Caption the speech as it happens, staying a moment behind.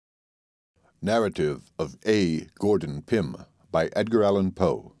Narrative of A. Gordon Pym by Edgar Allan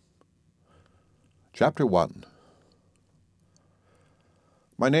Poe. Chapter 1.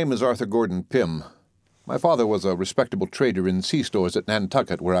 My name is Arthur Gordon Pym. My father was a respectable trader in sea stores at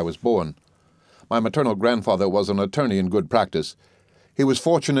Nantucket, where I was born. My maternal grandfather was an attorney in good practice. He was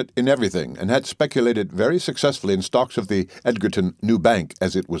fortunate in everything, and had speculated very successfully in stocks of the Edgarton New Bank,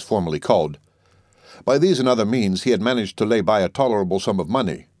 as it was formerly called. By these and other means he had managed to lay by a tolerable sum of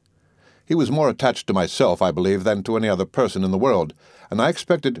money. He was more attached to myself, I believe, than to any other person in the world, and I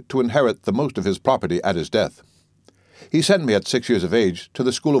expected to inherit the most of his property at his death. He sent me at 6 years of age to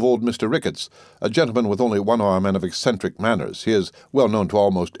the school of old Mr. Ricketts, a gentleman with only one arm and of eccentric manners. He is well known to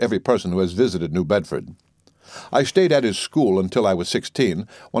almost every person who has visited New Bedford. I stayed at his school until I was 16,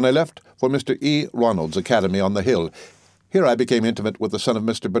 when I left for Mr. E. Ronald's Academy on the hill. Here I became intimate with the son of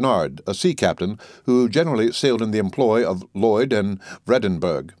Mr. Bernard, a sea captain, who generally sailed in the employ of Lloyd and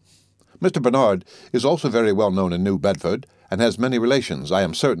Vredenburgh. Mr. Bernard is also very well known in New Bedford, and has many relations, I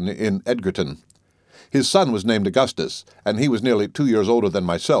am certain, in Edgarton. His son was named Augustus, and he was nearly 2 years older than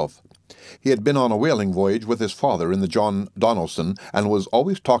myself. He had been on a whaling voyage with his father in the John Donaldson, and was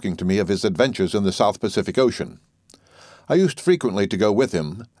always talking to me of his adventures in the South Pacific Ocean. I used frequently to go with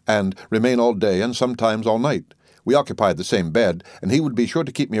him, and remain all day and sometimes all night. We occupied the same bed, and he would be sure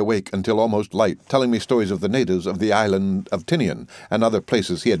to keep me awake until almost light, telling me stories of the natives of the island of Tinian and other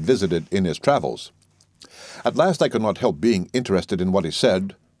places he had visited in his travels. At last I could not help being interested in what he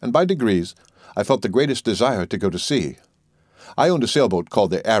said, and by degrees I felt the greatest desire to go to sea. I owned a sailboat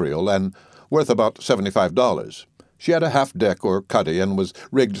called the Ariel, and worth about $75. She had a half-deck or cuddy, and was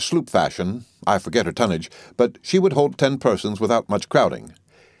rigged sloop fashion. I forget her tonnage, but she would hold 10 persons without much crowding.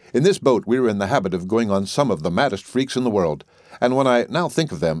 In this boat we were in the habit of going on some of the maddest freaks in the world, and when I now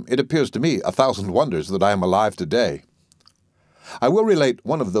think of them, it appears to me 1,000 wonders that I am alive today. I will relate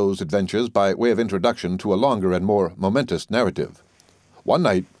one of those adventures by way of introduction to a longer and more momentous narrative. One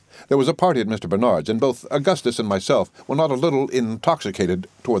night there was a party at Mr. Bernard's, and both Augustus and myself were not a little intoxicated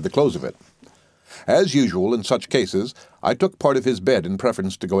toward the close of it. As usual in such cases, I took part of his bed in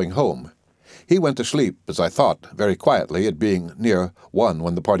preference to going home. He went to sleep, as I thought, very quietly, it being near 1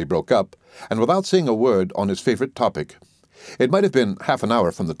 when the party broke up, and without saying a word on his favorite topic. It might have been half an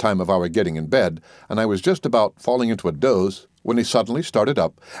hour from the time of our getting in bed, and I was just about falling into a doze, when he suddenly started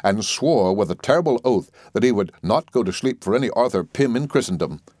up, and swore with a terrible oath that he would not go to sleep for any Arthur Pym in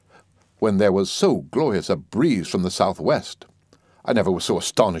Christendom, when there was so glorious a breeze from the southwest. I never was so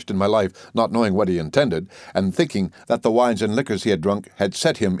astonished in my life, not knowing what he intended, and thinking that the wines and liquors he had drunk had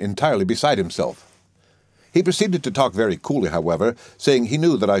set him entirely beside himself. He proceeded to talk very coolly, however, saying he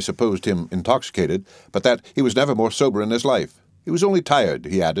knew that I supposed him intoxicated, but that he was never more sober in his life. He was only tired,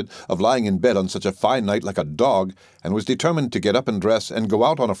 he added, of lying in bed on such a fine night like a dog, and was determined to get up and dress and go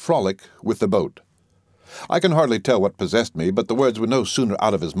out on a frolic with the boat. I can hardly tell what possessed me, but the words were no sooner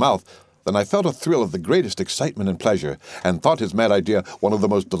out of his mouth than I felt a thrill of the greatest excitement and pleasure, and thought his mad idea one of the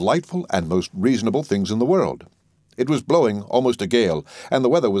most delightful and most reasonable things in the world. It was blowing almost a gale, and the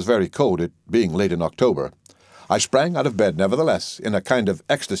weather was very cold, it being late in October. I sprang out of bed, nevertheless, in a kind of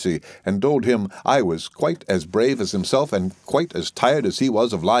ecstasy, and told him I was quite as brave as himself, and quite as tired as he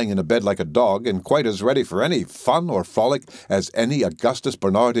was of lying in a bed like a dog, and quite as ready for any fun or frolic as any Augustus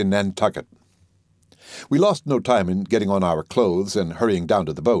Bernard in Nantucket. We lost no time in getting on our clothes and hurrying down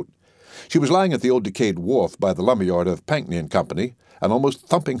to the boat. She was lying at the old decayed wharf by the lumberyard of Pankney and Company, and almost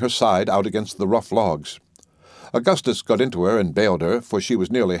thumping her side out against the rough logs. Augustus got into her and bailed her, for she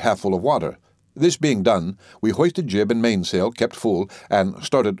was nearly half full of water. This being done, we hoisted jib and mainsail, kept full, and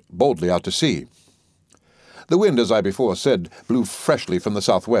started boldly out to sea. The wind, as I before said, blew freshly from the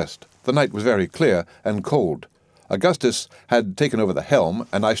southwest. The night was very clear and cold. Augustus had taken over the helm,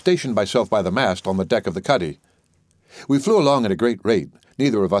 and I stationed myself by the mast on the deck of the cuddy. We flew along at a great rate,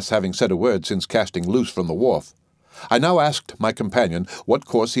 neither of us having said a word since casting loose from the wharf. I now asked my companion what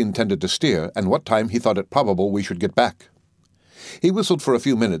course he intended to steer, and what time he thought it probable we should get back. He whistled for a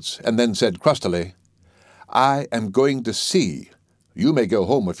few minutes, and then said crustily, "I am going to sea. You may go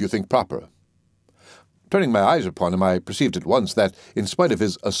home if you think proper." Turning my eyes upon him, I perceived at once that, in spite of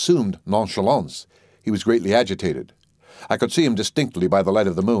his assumed nonchalance, he was greatly agitated. I could see him distinctly by the light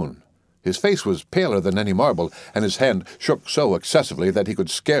of the moon. His face was paler than any marble, and his hand shook so excessively that he could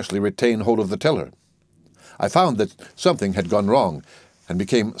scarcely retain hold of the tiller. I found that something had gone wrong, and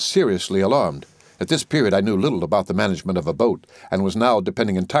became seriously alarmed. At this period I knew little about the management of a boat, and was now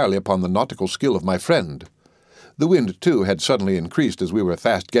depending entirely upon the nautical skill of my friend. The wind, too, had suddenly increased as we were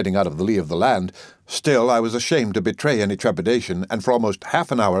fast getting out of the lee of the land. Still, I was ashamed to betray any trepidation, and for almost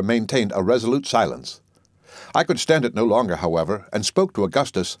half an hour maintained a resolute silence. I could stand it no longer, however, and spoke to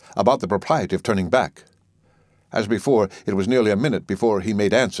Augustus about the propriety of turning back. As before, it was nearly a minute before he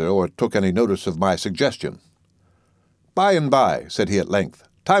made answer or took any notice of my suggestion. "By and by," said he at length.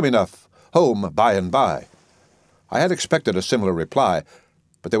 "Time enough. Home by and by." I had expected a similar reply,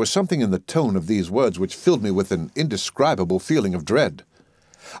 but there was something in the tone of these words which filled me with an indescribable feeling of dread.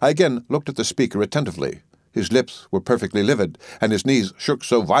 I again looked at the speaker attentively. His lips were perfectly livid, and his knees shook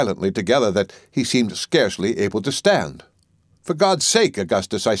so violently together that he seemed scarcely able to stand. "For God's sake,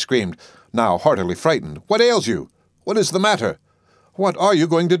 Augustus," I screamed, now heartily frightened, "what ails you? What is the matter? What are you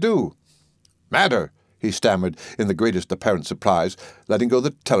going to do?" "Matter," he stammered in the greatest apparent surprise, letting go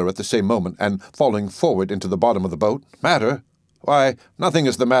the tiller at the same moment and falling forward into the bottom of the boat. "Matter? Why, nothing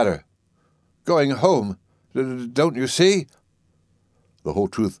is the matter. Going home, don't you see?" The whole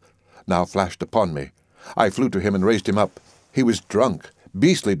truth now flashed upon me. I flew to him and raised him up. He was drunk,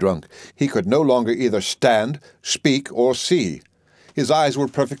 beastly drunk. He could no longer either stand, speak, or see. His eyes were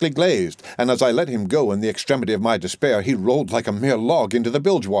perfectly glazed, and as I let him go in the extremity of my despair, he rolled like a mere log into the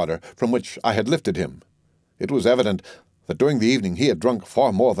bilge-water from which I had lifted him. It was evident that during the evening he had drunk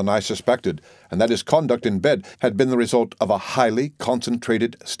far more than I suspected, and that his conduct in bed had been the result of a highly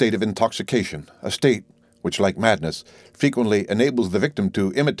concentrated state of intoxication, a state which, like madness, frequently enables the victim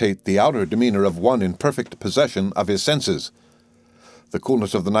to imitate the outer demeanor of one in perfect possession of his senses. The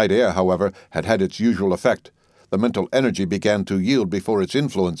coolness of the night air, however, had had its usual effect. The mental energy began to yield before its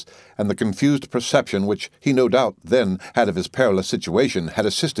influence, and the confused perception which he no doubt then had of his perilous situation had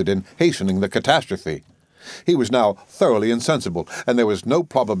assisted in hastening the catastrophe. He was now thoroughly insensible, and there was no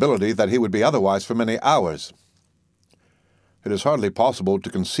probability that he would be otherwise for many hours. It is hardly possible to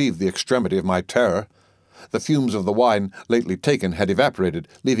conceive the extremity of my terror. The fumes of the wine lately taken had evaporated,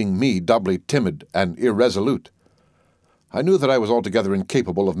 leaving me doubly timid and irresolute. I knew that I was altogether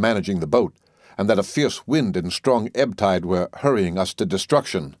incapable of managing the boat, and that a fierce wind and strong ebb tide were hurrying us to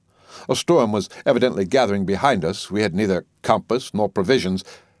destruction. A storm was evidently gathering behind us. We had neither compass nor provisions,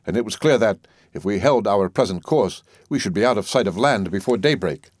 and it was clear that, if we held our present course, we should be out of sight of land before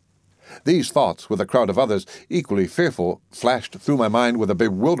daybreak. These thoughts, with a crowd of others equally fearful, flashed through my mind with a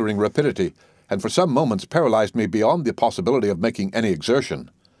bewildering rapidity, and for some moments paralyzed me beyond the possibility of making any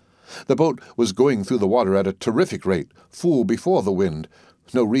exertion. The boat was going through the water at a terrific rate, full before the wind,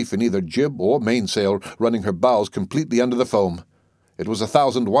 no reef in either jib or mainsail, running her bows completely under the foam. It was a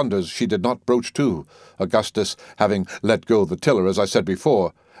thousand wonders she did not broach to, Augustus having let go the tiller, as I said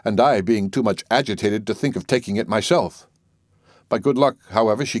before, and I being too much agitated to think of taking it myself. By good luck,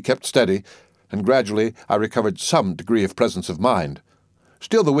 however, she kept steady, and gradually I recovered some degree of presence of mind.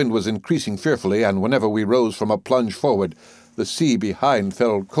 Still the wind was increasing fearfully, and whenever we rose from a plunge forward, the sea behind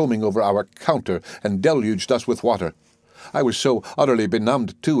fell combing over our counter and deluged us with water. I was so utterly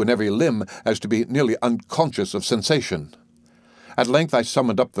benumbed, too, in every limb as to be nearly unconscious of sensation. At length I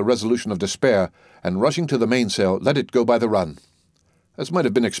summoned up the resolution of despair, and rushing to the mainsail, let it go by the run. As might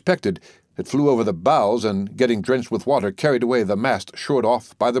have been expected, it flew over the bows, and, getting drenched with water, carried away the mast shored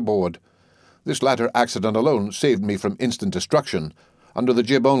off by the board. This latter accident alone saved me from instant destruction. Under the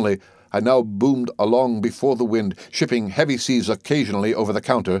jib only, I now boomed along before the wind, shipping heavy seas occasionally over the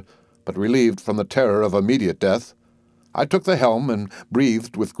counter, but relieved from the terror of immediate death. I took the helm and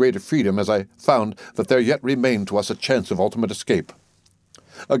breathed with greater freedom as I found that there yet remained to us a chance of ultimate escape.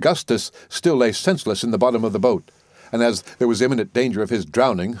 Augustus still lay senseless in the bottom of the boat, and as there was imminent danger of his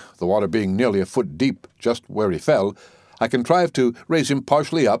drowning, the water being nearly a foot deep just where he fell, I contrived to raise him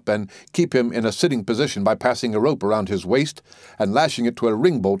partially up and keep him in a sitting position by passing a rope around his waist and lashing it to a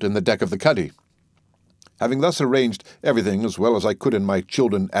ringbolt in the deck of the cuddy. Having thus arranged everything as well as I could in my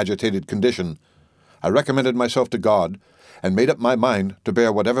chilled and agitated condition, I recommended myself to God, and made up my mind to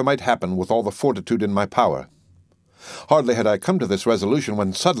bear whatever might happen with all the fortitude in my power. Hardly had I come to this resolution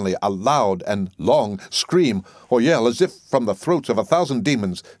when suddenly a loud and long scream or yell, as if from the throats of 1,000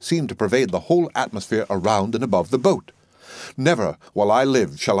 demons, seemed to pervade the whole atmosphere around and above the boat. Never, while I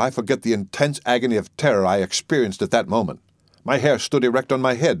live, shall I forget the intense agony of terror I experienced at that moment. My hair stood erect on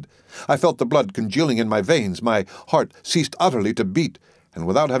my head. I felt the blood congealing in my veins. My heart ceased utterly to beat, and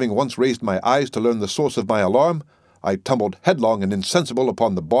without having once raised my eyes to learn the source of my alarm, I tumbled headlong and insensible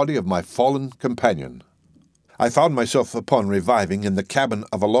upon the body of my fallen companion. I found myself upon reviving in the cabin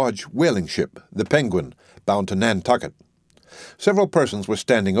of a large whaling ship, the Penguin, bound to Nantucket. Several persons were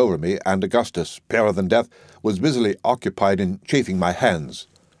standing over me, and Augustus, paler than death, was busily occupied in chafing my hands.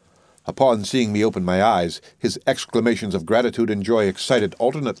 Upon seeing me open my eyes, his exclamations of gratitude and joy excited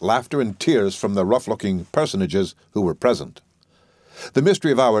alternate laughter and tears from the rough-looking personages who were present. The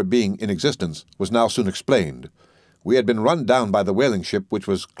mystery of our being in existence was now soon explained. We had been run down by the whaling ship, which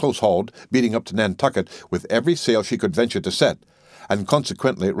was close-hauled, beating up to Nantucket with every sail she could venture to set, and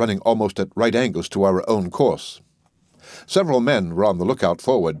consequently running almost at right angles to our own course. Several men were on the lookout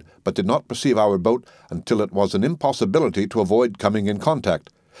forward, but did not perceive our boat until it was an impossibility to avoid coming in contact.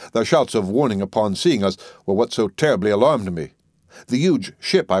 Their shouts of warning upon seeing us were what so terribly alarmed me. The huge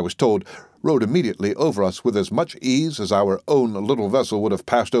ship, I was told, rode immediately over us with as much ease as our own little vessel would have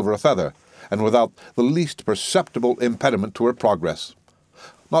passed over a feather, and without the least perceptible impediment to her progress.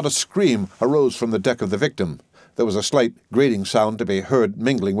 Not a scream arose from the deck of the Victim. There was a slight grating sound to be heard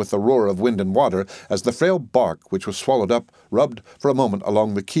mingling with the roar of wind and water as the frail bark, which was swallowed up, rubbed for a moment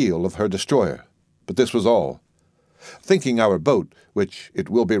along the keel of her destroyer. But this was all. Thinking our boat, which it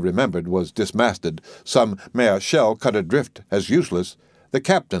will be remembered was dismasted, some mere shell cut adrift as useless, the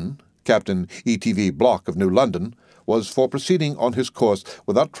captain, Captain E.T.V. Block of New London, was for proceeding on his course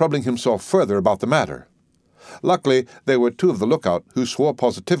without troubling himself further about the matter. Luckily, there were two of the lookout who swore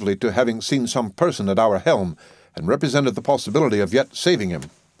positively to having seen some person at our helm, and represented the possibility of yet saving him.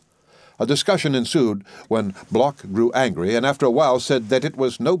 A discussion ensued when Block grew angry, and after a while said that it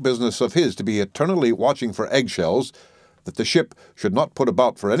was no business of his to be eternally watching for eggshells, that the ship should not put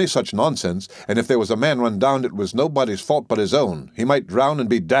about for any such nonsense, and if there was a man run down it was nobody's fault but his own. He might drown and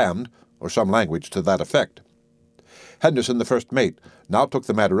be damned, or some language to that effect. Henderson, the first mate, now took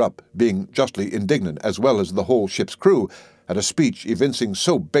the matter up, being justly indignant, as well as the whole ship's crew, at a speech evincing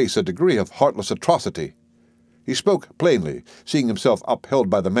so base a degree of heartless atrocity. He spoke plainly, seeing himself upheld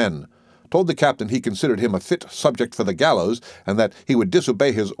by the men, told the captain he considered him a fit subject for the gallows, and that he would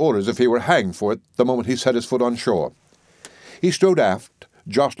disobey his orders if he were hanged for it the moment he set his foot on shore. He strode aft,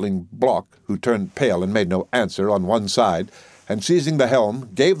 jostling Block, who turned pale and made no answer, on one side, and seizing the helm,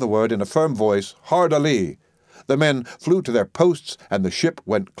 gave the word in a firm voice, "Hard a lee." The men flew to their posts, and the ship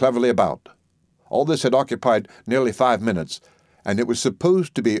went cleverly about. All this had occupied nearly 5 minutes, and it was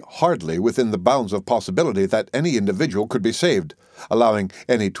supposed to be hardly within the bounds of possibility that any individual could be saved, allowing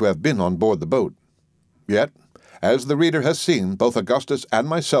any to have been on board the boat. Yet, as the reader has seen, both Augustus and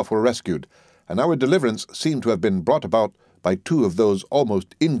myself were rescued, and our deliverance seemed to have been brought about by two of those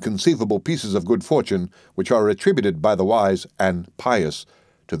almost inconceivable pieces of good fortune which are attributed by the wise and pious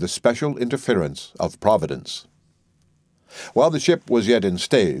to the special interference of Providence. While the ship was yet in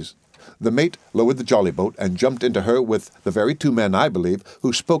stays, the mate lowered the jolly boat and jumped into her with the very two men, I believe,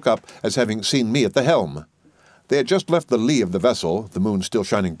 who spoke up as having seen me at the helm. They had just left the lee of the vessel, the moon still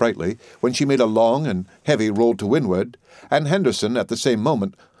shining brightly, when she made a long and heavy roll to windward, and Henderson, at the same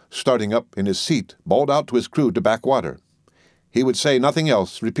moment, starting up in his seat, bawled out to his crew to back water. He would say nothing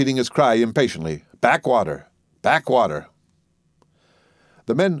else, repeating his cry impatiently, "Back water! Back water!"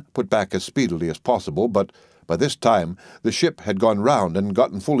 The men put back as speedily as possible, but by this time the ship had gone round and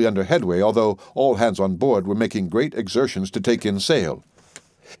gotten fully under headway, although all hands on board were making great exertions to take in sail.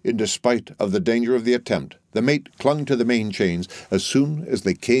 In despite of the danger of the attempt, the mate clung to the main chains as soon as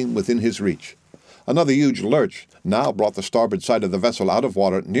they came within his reach. Another huge lurch now brought the starboard side of the vessel out of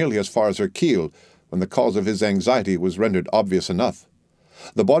water nearly as far as her keel, when the cause of his anxiety was rendered obvious enough.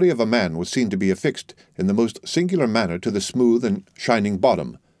 The body of a man was seen to be affixed in the most singular manner to the smooth and shining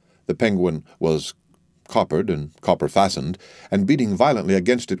bottom. The Penguin was coppered and copper-fastened, and beating violently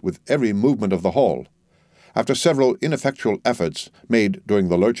against it with every movement of the hull. After several ineffectual efforts made during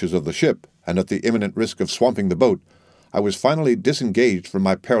the lurches of the ship, and at the imminent risk of swamping the boat, I was finally disengaged from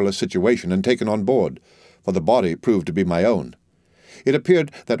my perilous situation and taken on board, for the body proved to be my own. It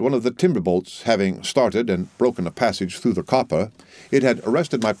appeared that one of the timber bolts, having started and broken a passage through the copper, it had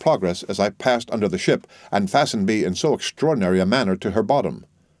arrested my progress as I passed under the ship, and fastened me in so extraordinary a manner to her bottom.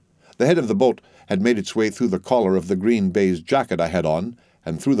 The head of the bolt had made its way through the collar of the green baize jacket I had on,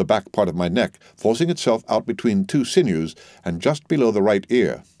 and through the back part of my neck, forcing itself out between two sinews, and just below the right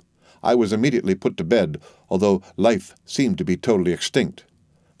ear. I was immediately put to bed, although life seemed to be totally extinct.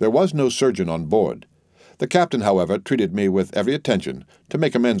 There was no surgeon on board. The captain, however, treated me with every attention, to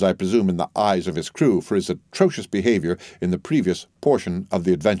make amends, I presume, in the eyes of his crew for his atrocious behavior in the previous portion of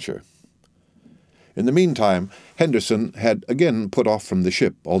the adventure. In the meantime, Henderson had again put off from the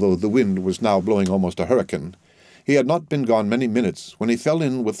ship, although the wind was now blowing almost a hurricane. He had not been gone many minutes when he fell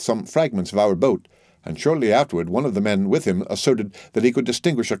in with some fragments of our boat, and shortly afterward one of the men with him asserted that he could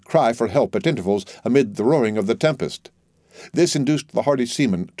distinguish a cry for help at intervals amid the roaring of the tempest. This induced the hardy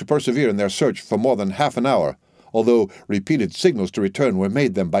seamen to persevere in their search for more than half an hour, although repeated signals to return were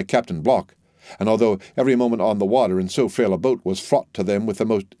made them by Captain Block, and although every moment on the water in so frail a boat was fraught to them with the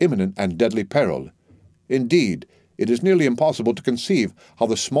most imminent and deadly peril. Indeed, it is nearly impossible to conceive how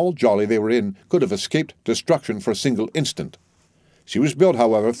the small jolly they were in could have escaped destruction for a single instant. She was built,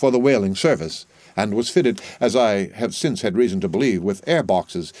 however, for the whaling service, and was fitted, as I have since had reason to believe, with air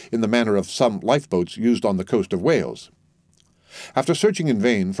boxes in the manner of some lifeboats used on the coast of Wales. After searching in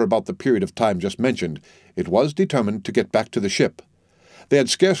vain for about the period of time just mentioned, it was determined to get back to the ship. They had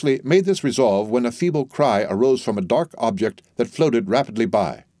scarcely made this resolve when a feeble cry arose from a dark object that floated rapidly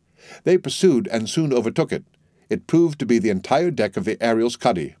by. They pursued and soon overtook it. It proved to be the entire deck of the Ariel's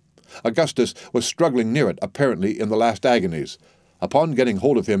cuddy. Augustus was struggling near it, apparently in the last agonies. Upon getting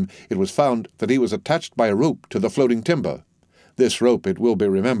hold of him, it was found that he was attached by a rope to the floating timber. This rope, it will be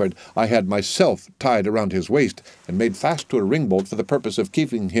remembered, I had myself tied around his waist and made fast to a ringbolt for the purpose of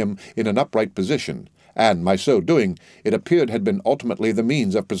keeping him in an upright position, and, by so doing, it appeared had been ultimately the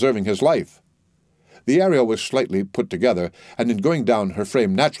means of preserving his life. The Ariel was slightly put together, and in going down her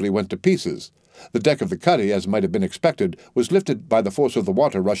frame naturally went to pieces. The deck of the cuddy, as might have been expected, was lifted by the force of the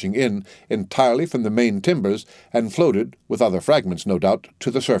water rushing in entirely from the main timbers, and floated, with other fragments no doubt,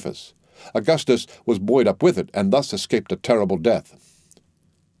 to the surface. Augustus was buoyed up with it, and thus escaped a terrible death.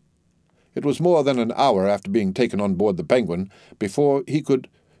 It was more than an hour after being taken on board the Penguin before he could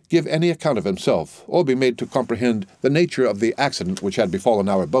give any account of himself, or be made to comprehend the nature of the accident which had befallen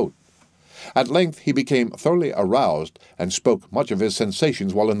our boat. At length he became thoroughly aroused, and spoke much of his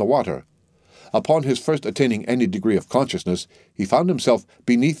sensations while in the water. Upon his first attaining any degree of consciousness, he found himself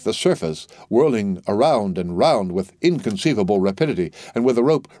beneath the surface, whirling around and round with inconceivable rapidity, and with a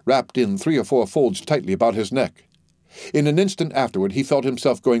rope wrapped in 3 or 4 folds tightly about his neck. In an instant afterward he felt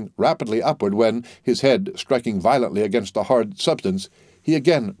himself going rapidly upward when, his head striking violently against a hard substance, he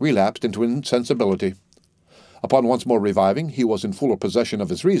again relapsed into insensibility. Upon once more reviving, he was in fuller possession of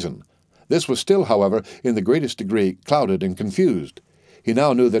his reason. This was still, however, in the greatest degree clouded and confused. He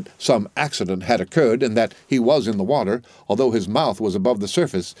now knew that some accident had occurred, and that he was in the water, although his mouth was above the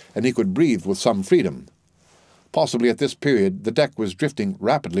surface, and he could breathe with some freedom. Possibly at this period the deck was drifting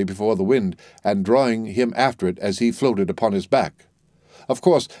rapidly before the wind, and drawing him after it as he floated upon his back. Of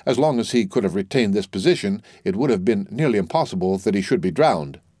course, as long as he could have retained this position, it would have been nearly impossible that he should be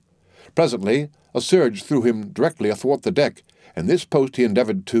drowned. Presently a surge threw him directly athwart the deck, and this post he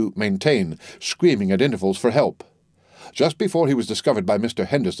endeavoured to maintain, screaming at intervals for help. Just before he was discovered by Mr.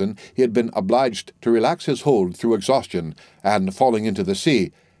 Henderson, he had been obliged to relax his hold through exhaustion, and, falling into the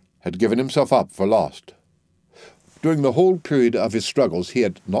sea, had given himself up for lost. During the whole period of his struggles he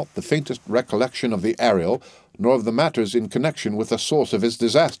had not the faintest recollection of the Ariel, nor of the matters in connection with the source of his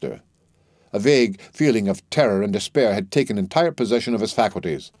disaster. A vague feeling of terror and despair had taken entire possession of his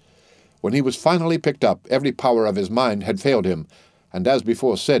faculties. When he was finally picked up, every power of his mind had failed him, and as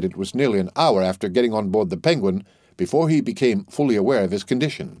before said, it was nearly an hour after getting on board the Penguin before he became fully aware of his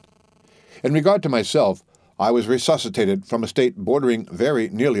condition. In regard to myself, I was resuscitated from a state bordering very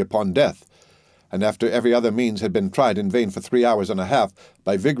nearly upon death, and after every other means had been tried in vain for 3 hours and a half,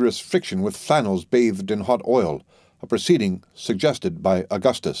 by vigorous friction with flannels bathed in hot oil, a proceeding suggested by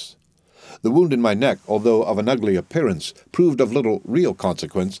Augustus. The wound in my neck, although of an ugly appearance, proved of little real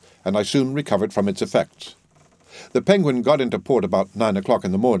consequence, and I soon recovered from its effects. The Penguin got into port about 9 o'clock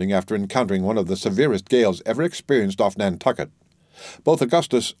in the morning, after encountering one of the severest gales ever experienced off Nantucket. Both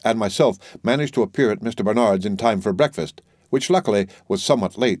Augustus and myself managed to appear at Mr. Barnard's in time for breakfast, which luckily was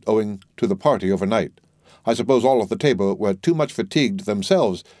somewhat late owing to the party overnight. I suppose all of the table were too much fatigued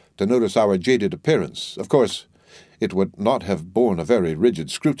themselves to notice our jaded appearance. Of course, it would not have borne a very rigid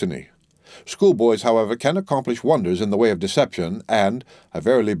scrutiny. Schoolboys, however, can accomplish wonders in the way of deception, and I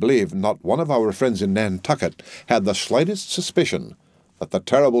verily believe not one of our friends in Nantucket had the slightest suspicion that the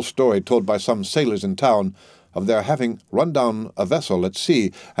terrible story told by some sailors in town of their having run down a vessel at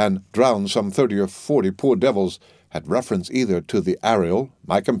sea and drowned some 30 or 40 poor devils had reference either to the Ariel,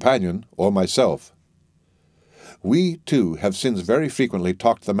 my companion, or myself. We, too, have since very frequently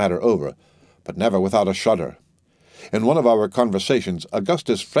talked the matter over, but never without a shudder. In one of our conversations,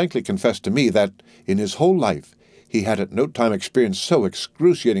 Augustus frankly confessed to me that, in his whole life, he had at no time experienced so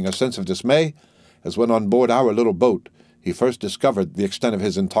excruciating a sense of dismay as when on board our little boat he first discovered the extent of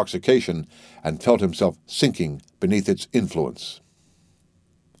his intoxication and felt himself sinking beneath its influence.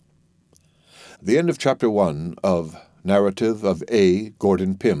 The end of Chapter 1 of Narrative of A.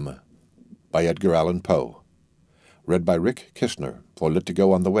 Gordon Pym by Edgar Allan Poe. Read by Rick Kishner for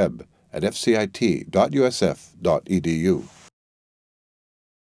Lit2Go on the web at fcit.usf.edu.